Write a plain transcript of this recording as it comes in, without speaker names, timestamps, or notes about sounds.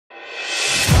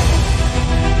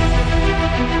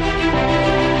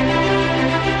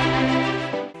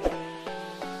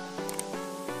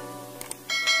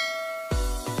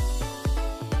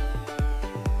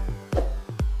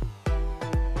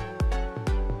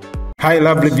Hi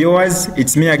lovely viewers,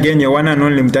 it's me again, your one and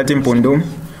only Mutati Mpundu.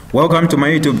 Welcome to my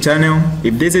YouTube channel.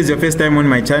 If this is your first time on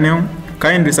my channel,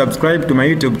 kindly subscribe to my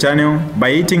YouTube channel by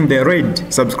hitting the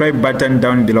red subscribe button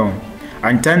down below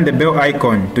and turn the bell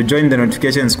icon to join the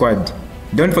notification squad.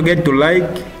 Don't forget to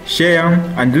like, share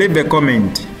and leave a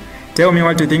comment. Tell me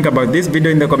what you think about this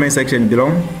video in the comment section below.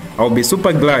 I'll be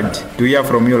super glad to hear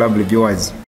from you lovely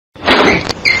viewers.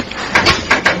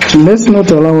 Let's not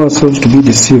allow ourselves to be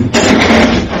deceived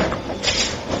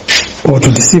or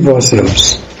to deceive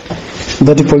ourselves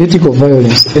that the political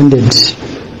violence ended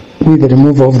with the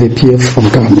removal of the PF from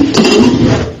government.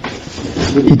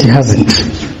 It hasn't.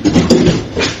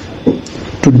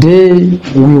 Today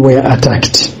we were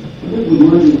attacked,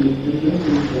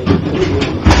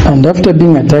 and after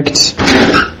being attacked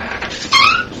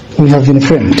we have been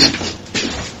framed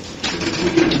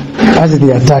as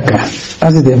the attacker,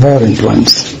 as the violent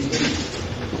ones.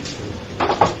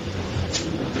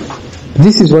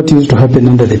 This is what used to happen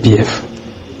under the PF.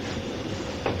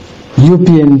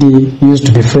 UPND used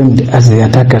to be framed as the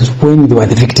attackers when they were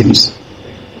the victims.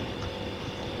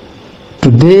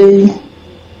 Today,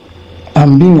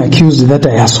 I'm being accused that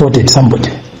I assaulted somebody.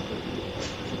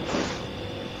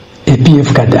 A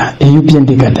PF cadre, a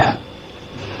UPND cadre,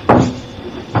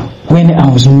 when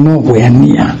I was nowhere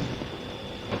near.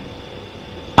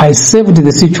 I saved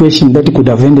the situation that could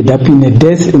have ended up in the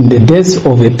death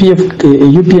of a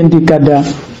UPND cadre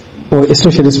or a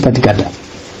Socialist Party cadre.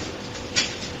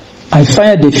 I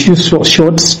fired a few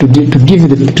shots to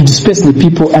disperse the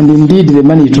people and indeed the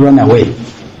money to run away.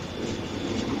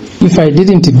 If I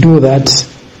didn't do that,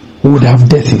 we would have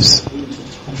deaths.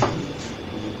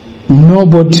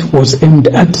 Nobody was aimed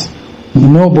at,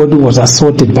 nobody was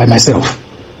assaulted by myself.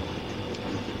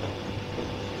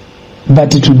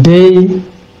 But today,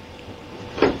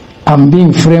 I'm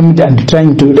being framed and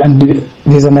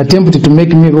there's an attempt to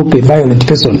make me look a violent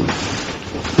person,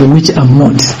 which I'm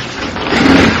not.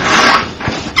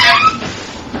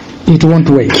 It won't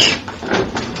work.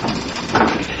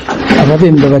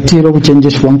 Abavembe batira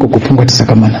obuchenjeshi bwanko kupungwa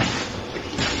tisakamana.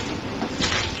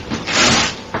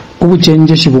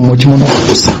 Obuchenjeshi bumukimono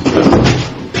kusa.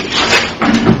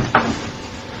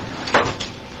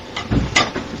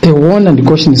 A warn and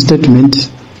caution statement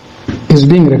is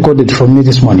being recorded from me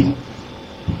this morning.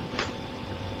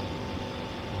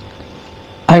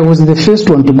 I was the first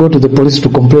one to go to the police to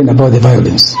complain about the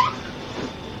violence.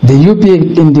 The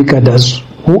UPND cadres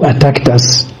who attacked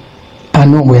us are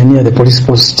nowhere near the police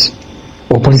post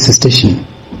or police station.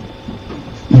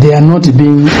 They are not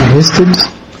being arrested.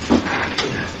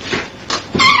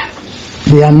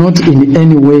 They are not in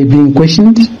any way being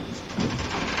questioned.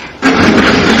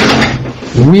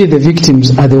 We, the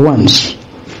victims, are the ones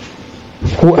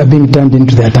who are being turned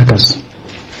into the attackers.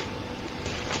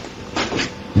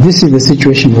 This is the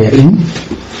situation we are in.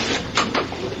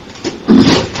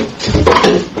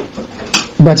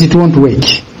 But it won't work.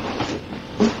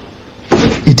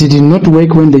 It did not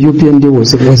work when the UPND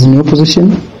was in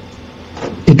opposition.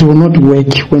 It will not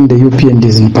work when the UPND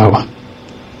is in power.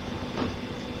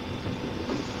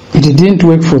 It didn't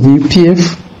work for the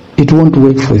UPF. It won't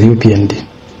work for the UPND.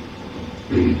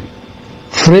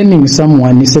 Framing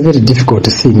someone is a very difficult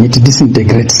thing. It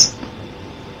disintegrates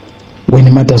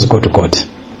when matters go to court.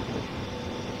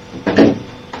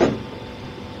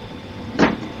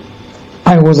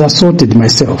 I was assaulted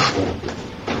myself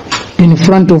in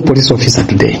front of police officer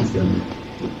today.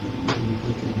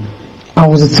 I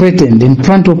was threatened in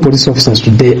front of police officers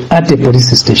today at a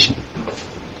police station.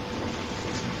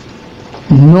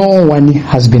 No one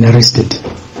has been arrested.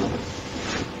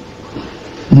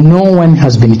 No one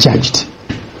has been charged.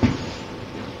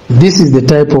 This is the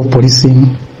type of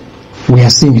policing we are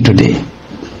seeing today.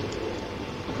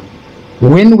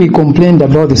 When we complained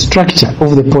about the structure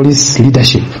of the police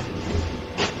leadership,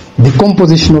 the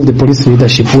composition of the police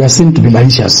leadership, we are seen to be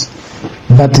malicious.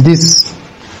 But this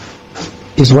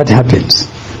is what happens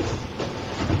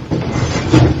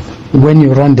when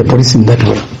you run the police in that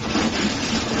way.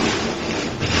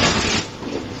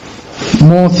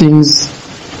 More things,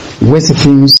 worse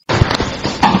things.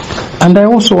 And I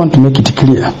also want to make it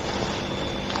clear.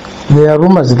 There are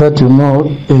rumors that a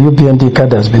UPND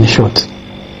cadre has been shot.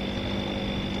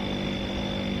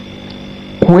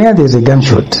 Where there's a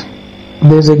gunshot,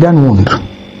 there's a gun wound.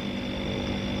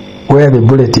 Where the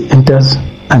bullet enters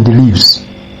and leaves.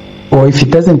 Or if it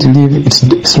doesn't leave,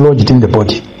 it's lodged in the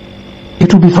body.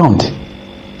 It will be found.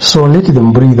 So let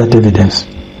them bring that evidence.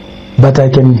 But I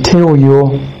can tell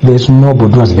you there's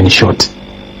nobody who has been shot.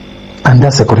 And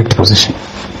that's a correct position.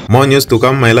 More news to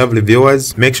come, my lovely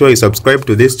viewers. Make sure you subscribe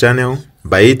to this channel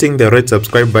by hitting the red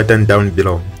subscribe button down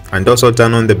below. and also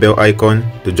turn on the bell icon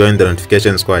to join the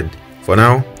notification squad. For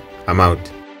now, I'm out.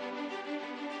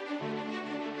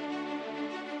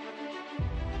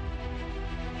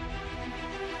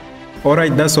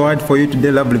 Alright, that's all for you today,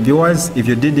 lovely viewers. If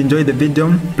you did enjoy the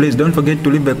video, please don't forget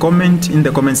to leave a comment in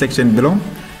the comment section below.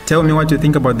 Tell me what you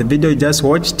think about the video you just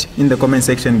watched in the comment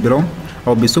section below.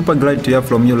 I'll be super glad to hear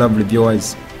from you, lovely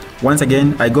viewers. Once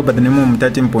again, I go by the name of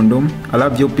Mutati Mpundu. I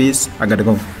love you, peace, I gotta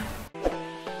go.